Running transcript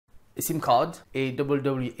a SIM card, a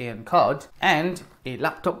WWAN card, and a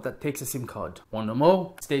laptop that takes a SIM card. Want to know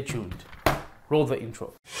more? Stay tuned. Roll the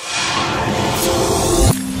intro.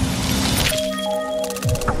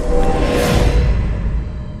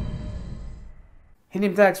 Hey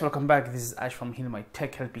name tags, welcome back. This is Ash from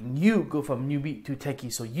HealMyTech, helping you go from newbie to techie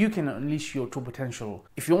so you can unleash your true potential.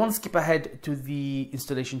 If you want to skip ahead to the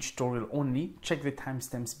installation tutorial only, check the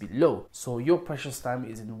timestamps below so your precious time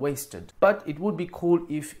isn't wasted. But it would be cool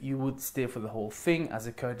if you would stay for the whole thing as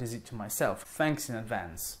a courtesy to myself. Thanks in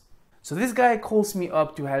advance. So this guy calls me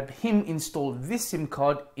up to help him install this SIM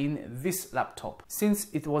card in this laptop. Since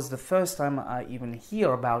it was the first time I even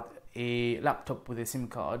hear about a laptop with a SIM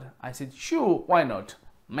card, I said, sure, why not?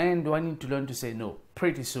 Man, do I need to learn to say no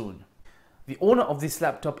pretty soon. The owner of this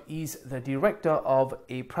laptop is the director of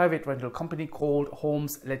a private rental company called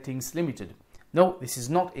Homz Lettings Ltd. No, this is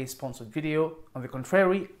not a sponsored video. On the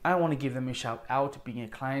contrary, I want to give them a shout out, being a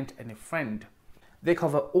client and a friend. They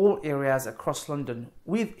cover all areas across London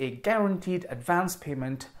with a guaranteed advance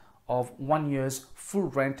payment of 1 year's full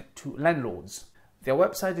rent to landlords. Their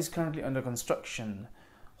website is currently under construction,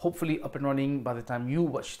 hopefully up and running by the time you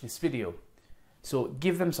watch this video. So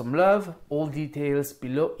give them some love. All details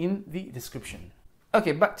below in the description.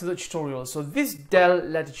 Okay, back to the tutorial. So this Dell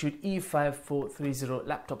Latitude E5430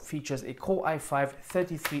 laptop features a Core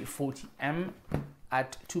i5-3340M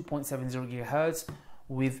at 2.70 GHz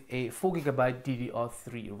with a 4GB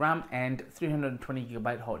DDR3 RAM and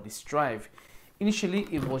 320GB hard disk drive. Initially,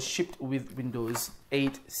 it was shipped with Windows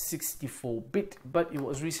 8 64-bit, but it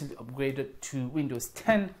was recently upgraded to Windows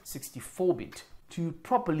 10 64-bit. To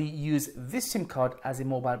properly use this SIM card as a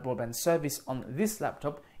mobile broadband service on this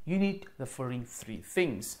laptop, you need the following three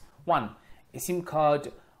things. 1. A SIM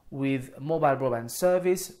card with mobile broadband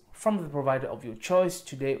service from the provider of your choice.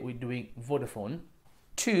 Today, we're doing Vodafone.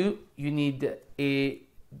 2. You need a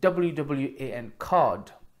WWAN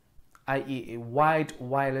card, i.e. a wide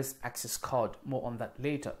wireless access card. More on that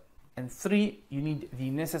later. And 3, you need the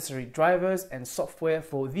necessary drivers and software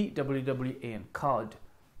for the WWAN card.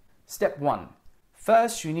 Step 1.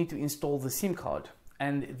 First, you need to install the SIM card,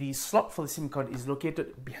 and the slot for the SIM card is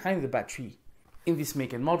located behind the battery in this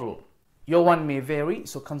make and model. Your one may vary,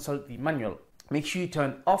 so consult the manual. Make sure you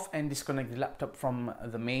turn off and disconnect the laptop from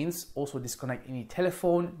the mains. Also disconnect any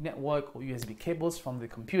telephone, network or USB cables from the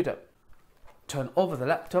computer. Turn over the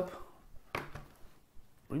laptop.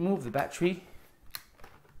 Remove the battery.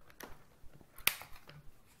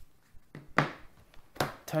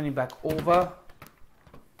 Turn it back over.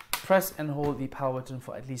 Press and hold the power button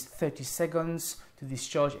for at least 30 seconds to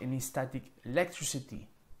discharge any static electricity.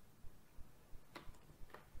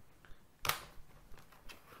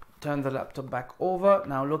 Turn the laptop back over.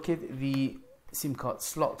 Now locate the SIM card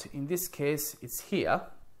slot. In this case, it's here,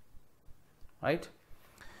 right?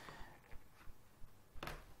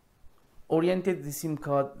 Orientate the SIM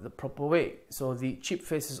card the proper way. So the chip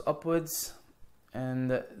faces upwards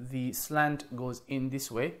and the slant goes in this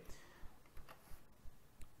way.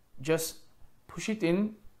 Just push it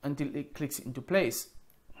in until it clicks into place.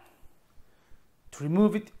 To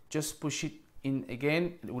remove it, just push it in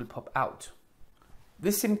again, it will pop out.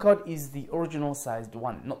 This SIM card is the original sized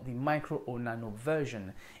one, not the micro or nano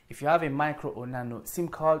version. If you have a micro or nano SIM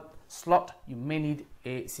card slot, you may need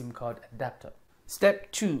a SIM card adapter.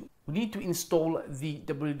 Step 2. We need to install the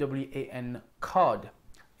WWAN card.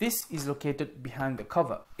 This is located behind the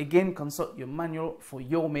cover. Again, consult your manual for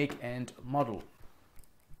your make and model.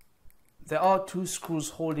 There are 2 screws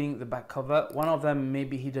holding the back cover. One of them may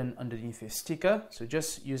be hidden underneath a sticker, so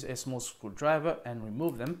just use a small screwdriver and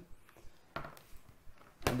remove them.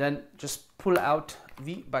 And then just pull out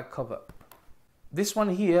the back cover. This one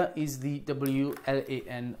here is the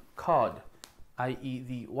WLAN card, i.e.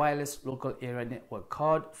 the wireless local area network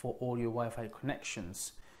card for all your Wi-Fi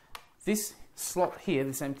connections. This slot here,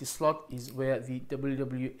 this empty slot, is where the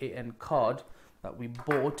WWAN card that we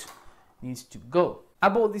bought needs to go. I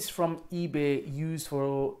bought this from eBay used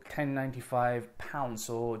for £10.95,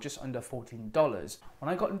 so just under $14. When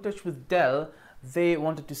I got in touch with Dell, they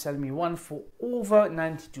wanted to sell me one for over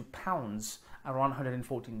 £92, around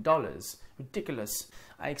 $114. Ridiculous.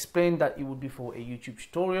 I explained that it would be for a YouTube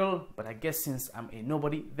tutorial, but I guess since I'm a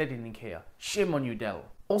nobody, they didn't care. Shame on you, Dell.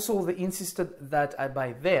 Also, they insisted that I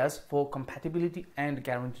buy theirs for compatibility and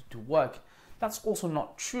guaranteed to work. That's also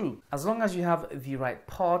not true. As long as you have the right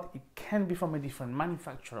part, it can be from a different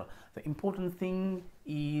manufacturer. The important thing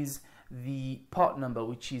is the part number,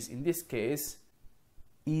 which is in this case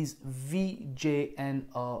is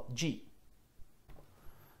VJNRG.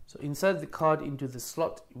 So insert the card into the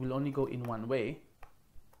slot. It will only go in one way.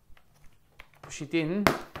 Push it in.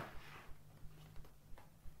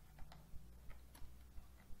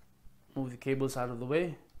 Move the cables out of the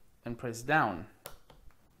way and press down.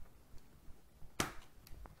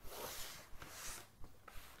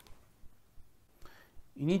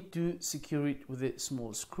 You need to secure it with a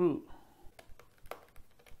small screw.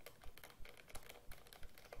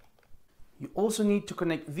 You also need to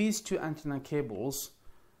connect these two antenna cables,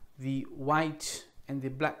 the white and the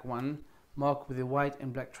black one, marked with a white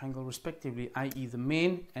and black triangle respectively, i.e. the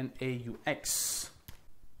main and AUX.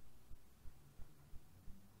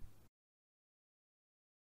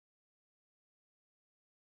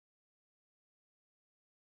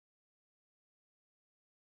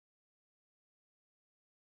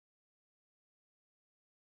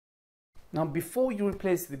 Now, before you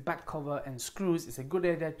replace the back cover and screws, it's a good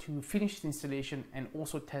idea to finish the installation and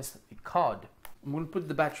also test the card. I'm going to put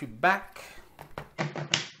the battery back,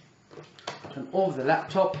 turn off the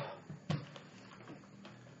laptop,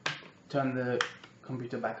 turn the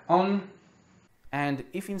computer back on, and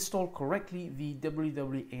if installed correctly, the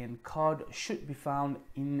WWAN card should be found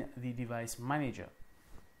in the device manager,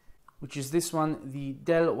 which is this one, the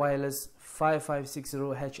Dell Wireless 5560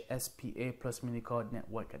 HSPA Plus mini card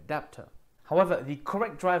network adapter. However, the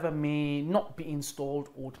correct driver may not be installed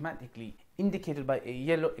automatically, indicated by a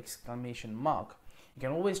yellow exclamation mark. You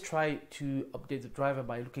can always try to update the driver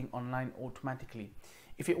by looking online automatically.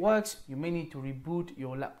 If it works, you may need to reboot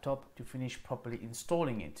your laptop to finish properly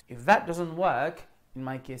installing it. If that doesn't work, in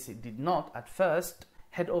my case it did not at first,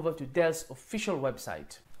 head over to Dell's official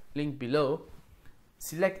website, link below.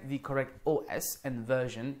 Select the correct OS and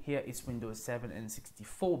version. Here is Windows 7 and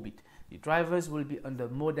 64-bit. The drivers will be under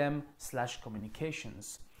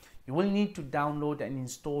modem/communications. You will need to download and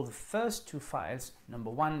install the first two files. Number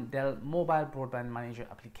 1, Dell Mobile Broadband Manager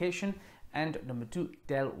application, and number 2,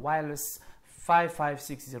 Dell Wireless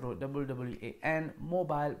 5560 WWAN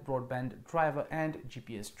Mobile Broadband Driver and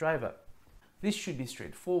GPS Driver. This should be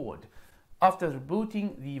straightforward. After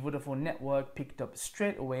rebooting, the Vodafone network picked up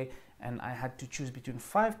straight away, and I had to choose between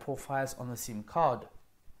 5 profiles on the SIM card.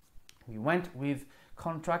 We went with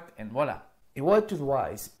contract and voila. A word to the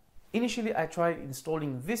wise. Initially, I tried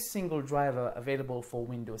installing this single driver available for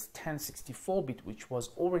Windows 10 64-bit, which was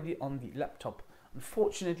already on the laptop.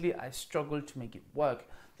 Unfortunately, I struggled to make it work.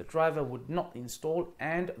 The driver would not install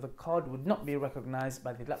and the card would not be recognized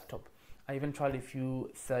by the laptop. I even tried a few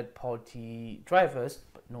third-party drivers,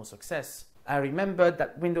 but no success. I remembered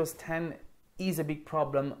that Windows 10 is a big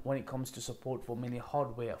problem when it comes to support for many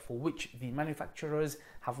hardware for which the manufacturers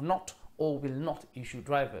have not or will not issue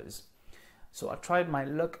drivers. So I tried my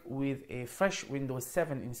luck with a fresh Windows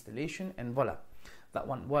 7 installation and voila, that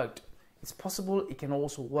one worked. It's possible it can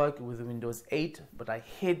also work with Windows 8, but I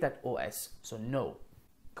hate that OS, so no.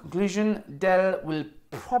 Conclusion, Dell will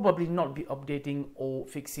probably not be updating or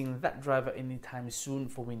fixing that driver anytime soon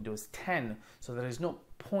for Windows 10, so there is no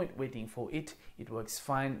point waiting for it. It works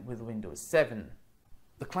fine with Windows 7.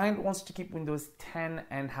 The client wants to keep Windows 10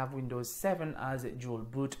 and have Windows 7 as a dual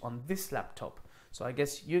boot on this laptop, so I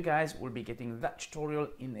guess you guys will be getting that tutorial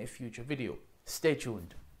in a future video. Stay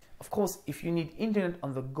tuned. Of course, if you need internet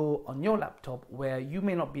on the go on your laptop where you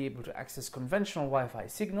may not be able to access conventional Wi-Fi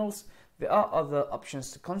signals, there are other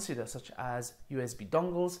options to consider, such as USB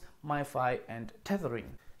dongles, MiFi and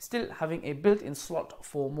tethering. Still, having a built-in slot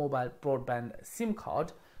for mobile broadband SIM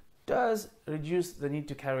card does reduce the need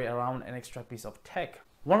to carry around an extra piece of tech.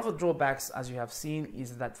 One of the drawbacks, as you have seen,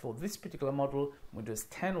 is that for this particular model, Windows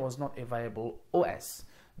 10 was not a viable OS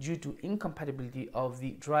due to incompatibility of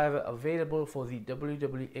the driver available for the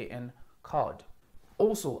WWAN card.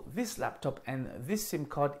 Also, this laptop and this SIM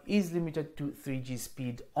card is limited to 3G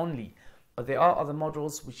speed only, but there are other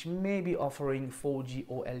models which may be offering 4G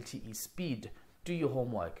or LTE speed. Do your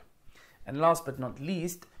homework. And last but not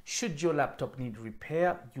least, should your laptop need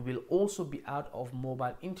repair, you will also be out of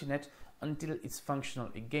mobile internet until it's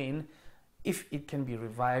functional again, if it can be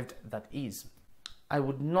revived, that is. I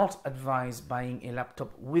would not advise buying a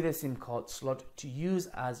laptop with a SIM card slot to use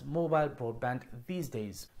as mobile broadband these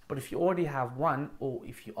days. But if you already have one, or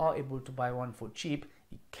if you are able to buy one for cheap,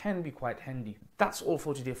 it can be quite handy. That's all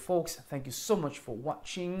for today, folks. Thank you so much for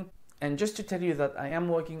watching. And just to tell you that I am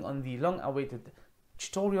working on the long-awaited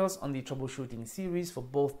tutorials on the troubleshooting series for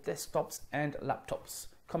both desktops and laptops,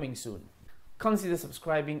 coming soon. Consider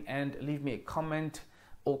subscribing and leave me a comment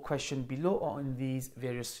or question below or on these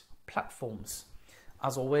various platforms.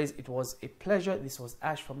 As always, it was a pleasure. This was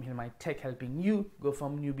Ash from HealMyTech, helping you go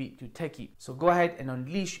from newbie to techie. So go ahead and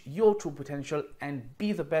unleash your true potential and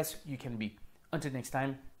be the best you can be. Until next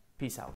time, peace out.